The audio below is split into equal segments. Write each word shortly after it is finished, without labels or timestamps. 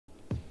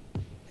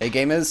Hey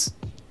gamers,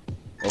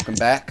 welcome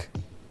back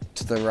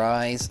to the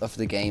Rise of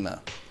the Gamer.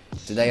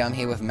 Today I'm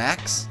here with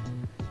Max,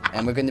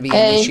 and we're going to be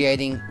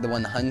initiating the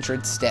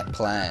 100-step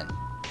plan,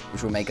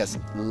 which will make us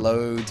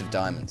loads of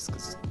diamonds,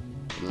 because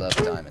we love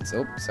diamonds.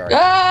 Oh, sorry.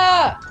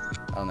 Ah!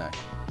 Oh no.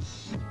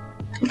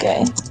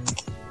 Okay.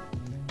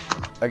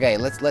 Okay,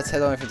 let's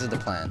head over to the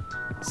plan.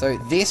 So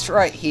this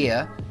right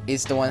here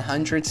is the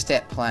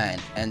 100-step plan,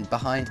 and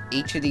behind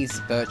each of these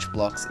birch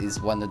blocks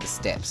is one of the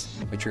steps,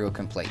 which we will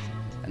complete.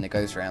 And it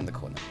goes around the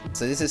corner.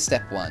 So this is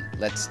step 1.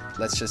 Let's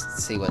just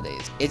see what it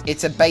is.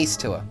 It's a base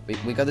tour.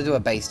 We got to do a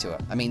base tour.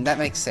 I mean, that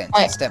makes sense.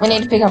 Wait, step we 1.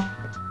 need to pick up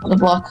the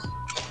block.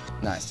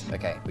 Nice.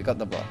 Okay, we got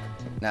the block.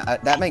 Now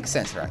that makes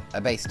sense, right?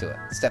 A base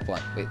tour. Step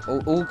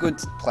 1. All good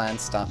plans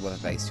start with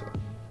a base tour.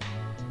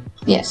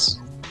 Yes.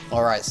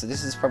 Alright, so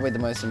this is probably the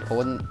most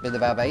important bit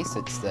of our base.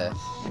 It's the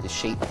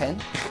sheep pen.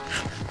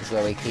 This is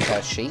where we keep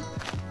our sheep.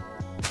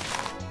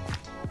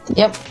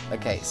 Yep.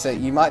 Okay, so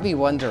you might be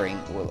wondering,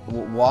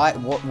 what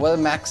are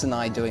Max and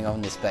I doing on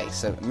this base?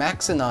 So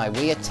Max and I,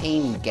 we are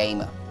Team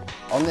Gamer.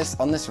 On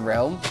this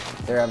realm,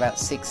 there are about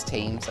 6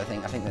 teams, I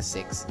think there's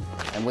 6.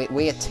 And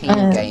we are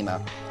Team Gamer,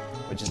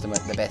 which is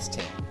the best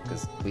team,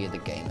 because we are the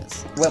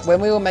gamers.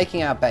 When we were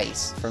making our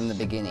base from the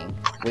beginning,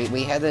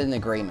 we had an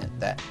agreement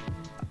that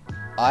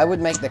I would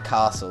make the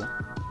castle,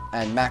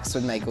 and Max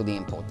would make all the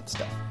important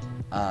stuff.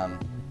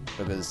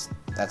 Because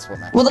that's what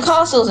matters. Well, the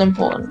castle's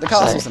important. The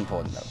castle's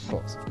important, though,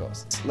 of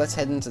course. Let's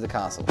head into the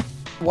castle.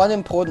 One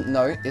important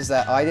note is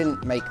that I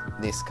didn't make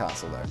this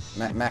castle,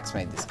 though. Max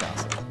made this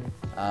castle.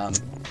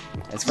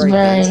 It's very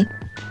big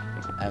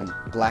and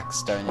black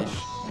stonish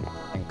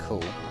and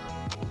cool.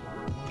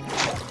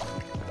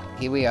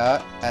 Here we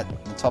are at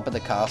the top of the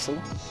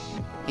castle.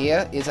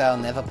 Here is our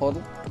nether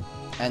portal,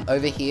 and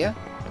over here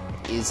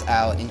is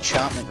our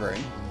enchantment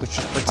room, which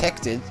is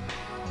protected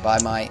by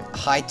my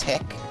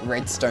high-tech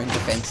redstone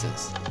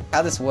defenses.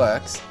 How this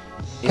works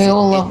is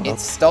it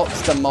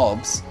stops the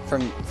mobs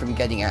from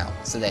getting out,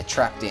 so they're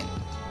trapped in.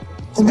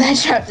 So they're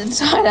trapped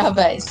inside our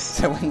base.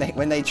 So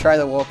when they try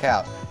to walk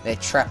out, they're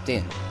trapped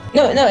in.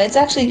 No, it's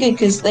actually good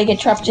because they get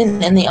trapped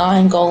in and the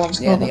iron golems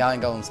kill them. Yeah, the iron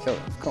golems kill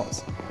them, of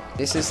course.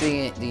 This is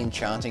the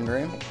enchanting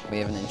room. We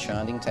have an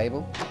enchanting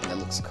table, and it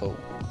looks cool.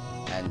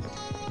 And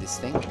this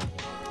thing.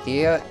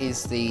 Here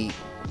is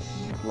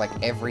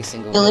every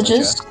single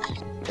villagers.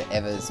 That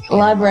ever's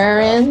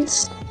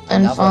librarians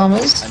and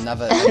farmers.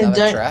 Another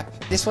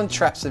trap. This one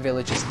traps the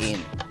villagers in,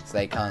 so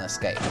they can't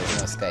escape. There's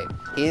no escape.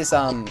 Here's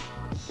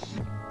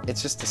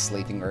it's just a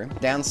sleeping room.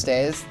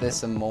 Downstairs, there's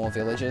some more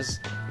villagers.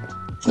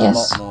 Yes. A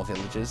lot more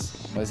villagers.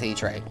 Where's he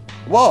trade?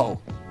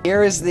 Whoa!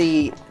 Here is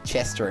the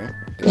chest room.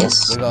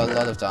 Yes. We got a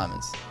lot of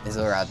diamonds. These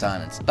are our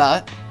diamonds,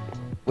 but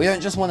we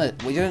don't just want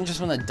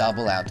to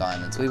double our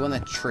diamonds. We want to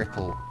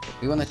triple.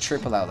 We want to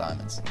triple our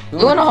diamonds.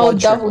 We want a whole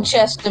double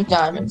chest of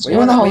diamonds. We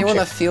want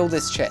to fill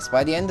this chest.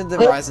 By the end of the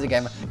Rise of the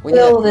Gamer, we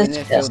need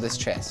to fill this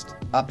chest.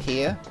 Up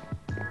here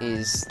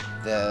is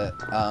the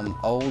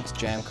old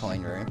jam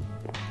coin room.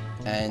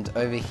 And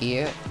over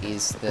here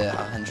is the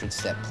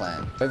 100-step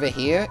plan. Over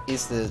here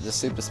is the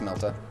super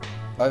smelter.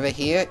 Over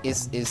here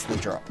is the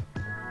drop.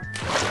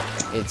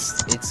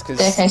 It's because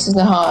staircases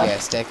are hard. Yeah,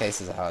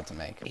 staircases are hard to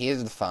make.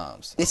 Here's the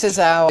farms. This is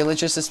our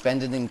villagers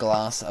suspended in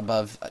glass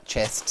above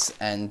chests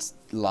and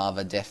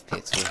lava death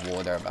pits with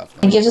water above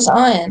them. It gives us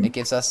iron. It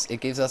gives us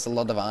a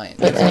lot of iron. It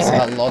gives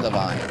us a lot of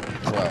iron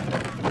as well.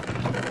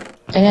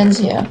 It ends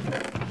here.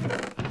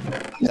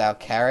 It's our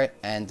carrot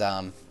and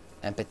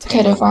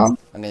potato farm.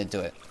 I'm gonna do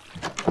it.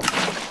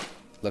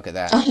 Look at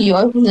that. Oh, you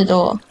opened the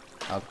door.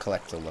 I'll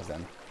collect all of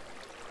them.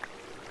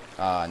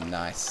 Ah,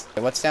 nice.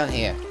 What's down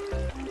here?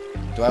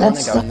 Do I want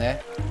to go in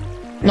there?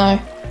 No.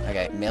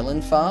 Okay,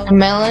 melon farm. A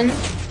melon.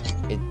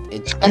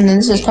 And then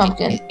this is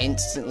pumpkin. It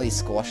instantly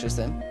squashes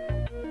them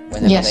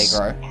whenever they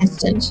grow.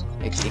 Instant.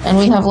 And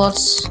we have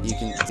lots.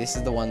 This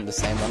is the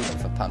same one,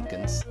 but for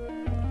pumpkins.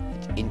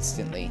 It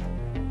instantly.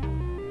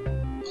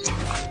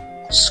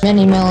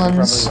 Many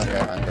melons. Probably won't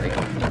go hungry.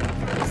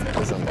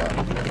 There's a lot.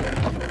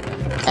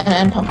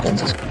 And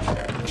pumpkins.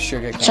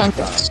 Sugar cane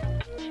farm,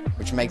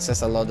 which makes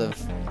us a lot of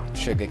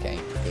sugar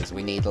cane because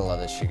we need a lot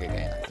of sugar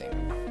cane, I think.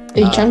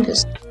 Big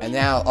chungus. And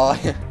now,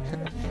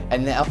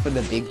 and now for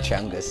the big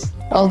chungus.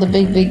 Oh, the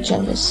big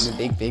chungus.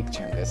 The big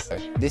chungus. So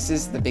this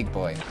is the big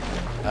boy.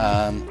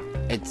 I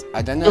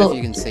don't know if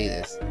you can see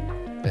this,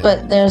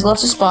 but there's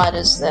lots of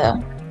spiders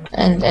there,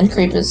 and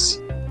creepers.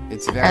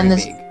 It's very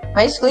big.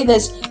 Basically,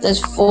 there's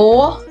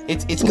 4.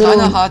 It's kind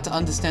of hard to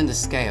understand the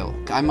scale.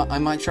 I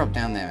might drop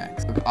down there,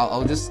 Max.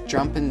 I'll just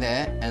jump in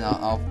there and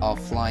I'll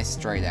fly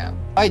straight out.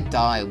 If I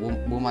die,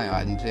 will my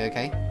items be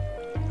okay?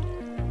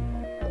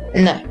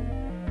 No.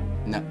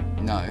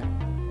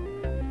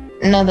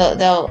 No,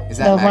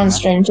 they'll run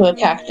straight into a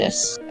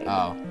cactus.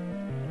 Oh.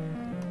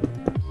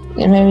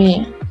 Yeah,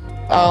 maybe.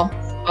 Oh.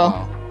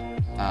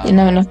 You don't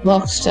have enough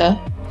blocks to.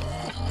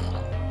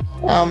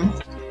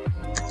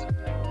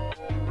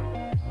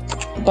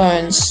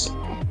 Bones.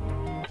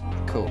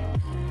 Cool.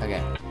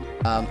 Okay.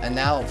 And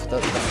now for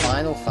the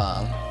final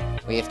farm,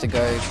 we have to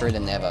go through the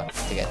nether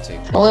to get to.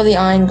 Follow the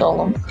iron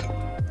golem.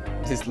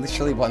 There's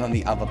literally one on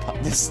the other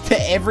part. They're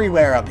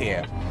everywhere up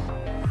here.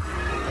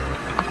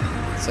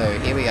 So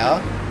here we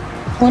are.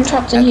 One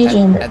trapped in here,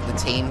 Jim. At the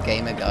Team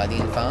Gamer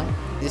Guardian farm.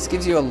 This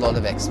gives you a lot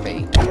of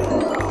XP.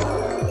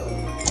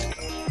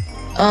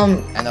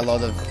 And a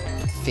lot of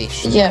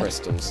fish and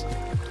crystals.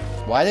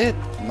 Why are there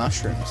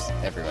mushrooms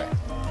everywhere?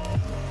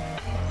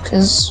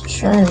 Because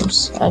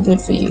shrooms are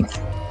good for you.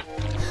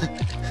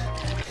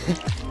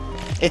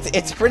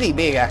 It's pretty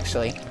big,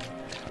 actually.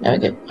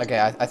 Okay. Okay,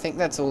 I think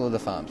that's all of the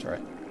farms,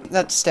 right?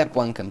 That's step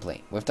 1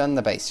 complete. We've done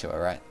the base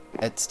tour, right?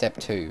 It's step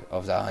 2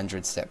 of the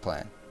 100-step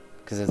plan.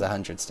 Because there's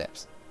 100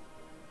 steps.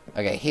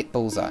 Okay, hit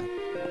bullseye.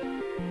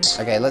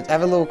 Okay, let's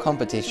have a little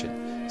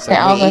competition. So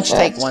we each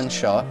take one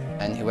shot,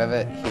 and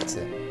whoever hits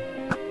it.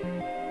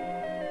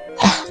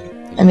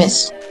 I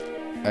missed.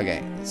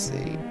 Okay, let's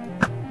see.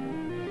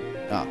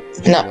 Oh,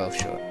 no. Well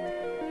short.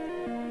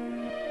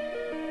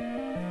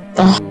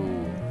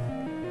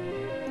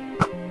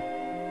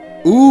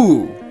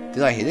 Ooh!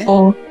 Did I hit it?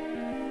 Oh,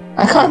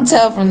 I can't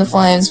tell from the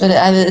flames, but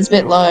it's a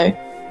bit low.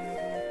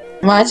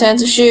 My turn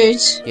to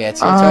shoot. Yeah,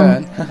 it's your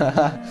turn.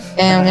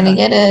 Yeah, I'm gonna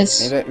get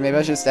it. Maybe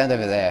I should stand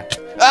over there.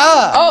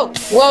 Ah! Oh,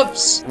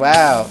 whoops!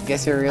 Wow,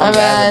 guess you're really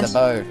bad with the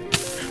bow.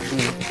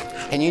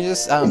 Can you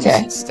just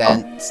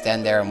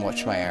stand there and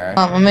watch my arrow?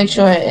 I'll make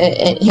sure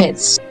it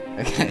hits.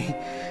 Okay.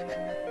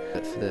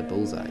 But for the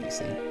bullseye, you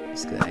see,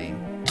 just gonna aim.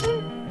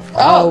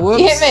 Oh,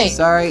 whoops! you hit me.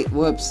 Sorry,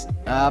 whoops.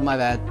 My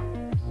bad.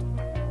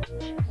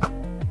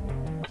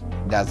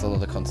 That's a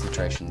lot of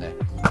concentration there.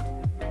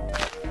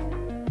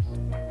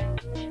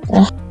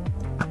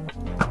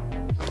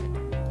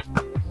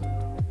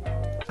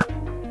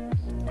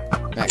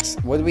 Max,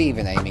 what are we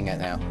even aiming at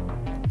now?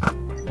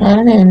 I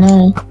don't even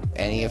know.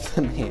 Any of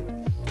them hit?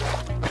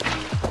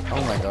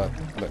 Oh my god.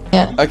 Look.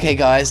 Yeah. Okay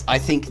guys, I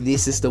think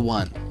this is the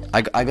one.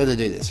 I gotta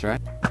do this,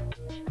 right?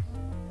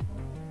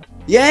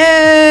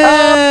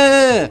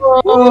 Yeah!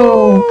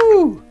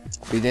 Oh.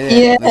 We did it.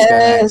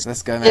 Yes.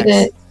 Let's go, Max. Let's go,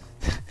 Max.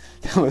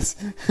 That was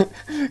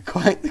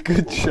quite a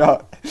good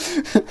shot.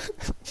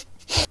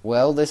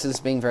 Well, this has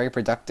been very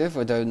productive.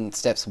 We're doing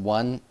steps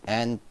 1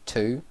 and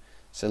 2.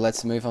 So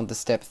let's move on to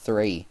step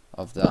 3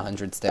 of the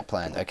 100-step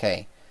plan.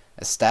 Okay.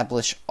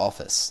 Establish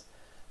office.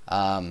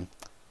 I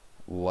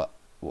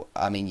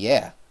mean,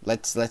 yeah.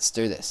 Let's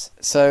do this.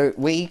 So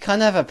we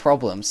kind of have a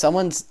problem.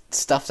 Someone's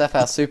stuffed up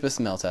our super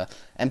smelter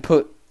and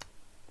put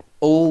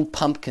all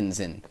pumpkins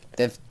in.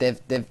 They've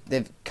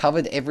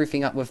covered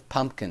everything up with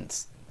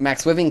pumpkins.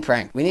 Max, we're being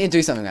pranked. We need to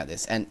do something like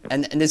this. And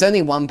there's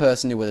only one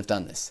person who would have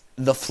done this.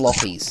 The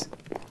floppies.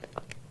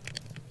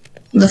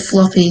 The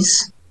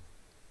floppies.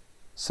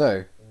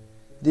 So,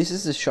 this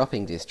is the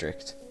shopping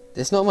district.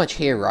 There's not much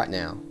here right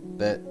now,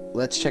 but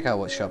let's check out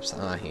what shops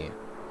are here.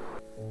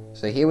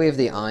 So here we have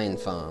the iron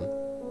farm.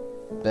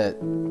 But,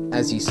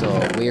 as you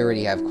saw, we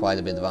already have quite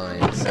a bit of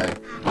iron, so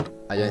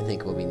I don't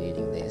think we'll be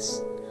needing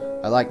this.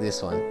 I like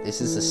this one.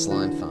 This is the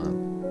slime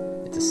farm.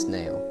 It's a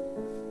snail.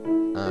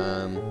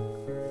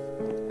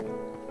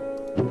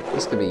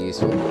 This could be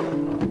useful.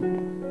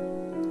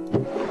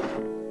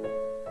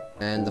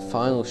 And the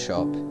final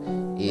shop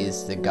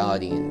is the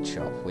Guardian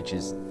shop, which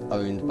is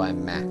owned by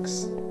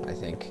Max, I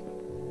think.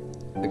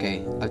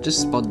 Okay, I've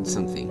just spotted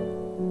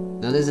something.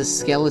 Now there's a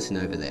skeleton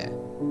over there,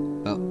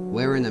 but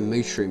we're in a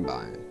mushroom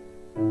biome.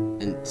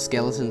 And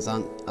skeletons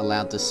aren't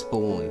allowed to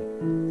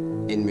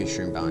spawn in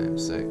mushroom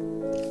biomes, so...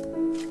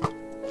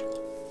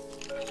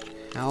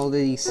 How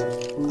did he...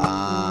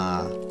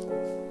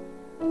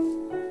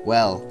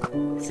 Well,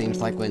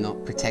 seems like we're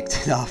not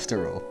protected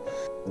after all.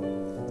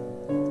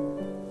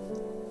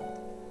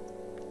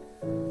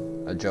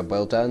 A job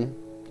well done.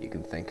 You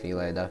can thank me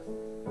later.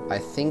 I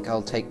think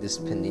I'll take this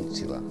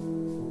peninsula,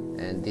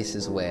 and this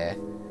is where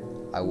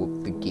I will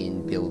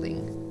begin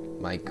building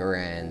my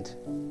grand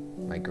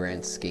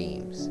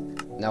schemes.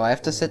 Now I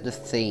have to set the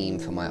theme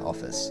for my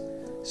office,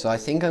 so I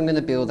think I'm going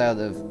to build out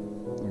of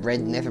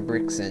red nether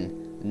bricks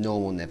and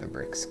normal nether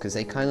bricks, because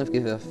they kind of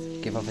give off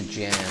a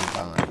jam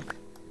vibe.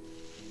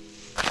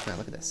 Now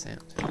look at that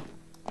sound.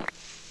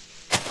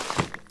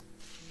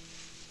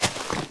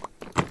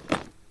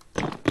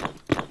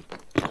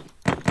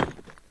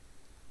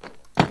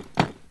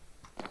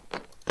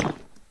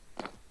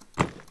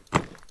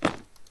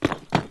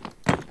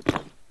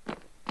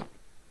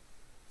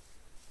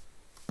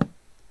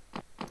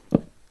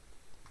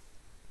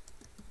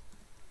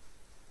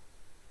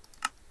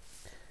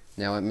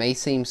 Now it may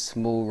seem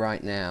small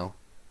right now,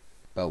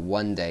 but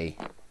one day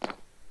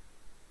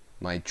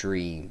my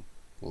dream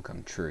will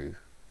come true.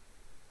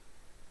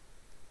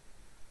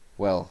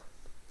 Well,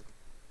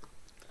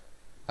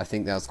 I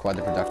think that was quite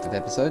a productive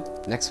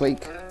episode. Next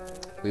week,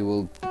 we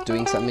will be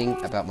doing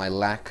something about my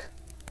lack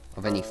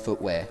of any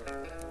footwear.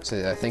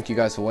 So thank you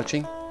guys for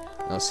watching,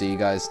 and I'll see you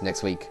guys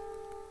next week.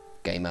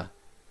 Gamer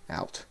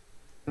out.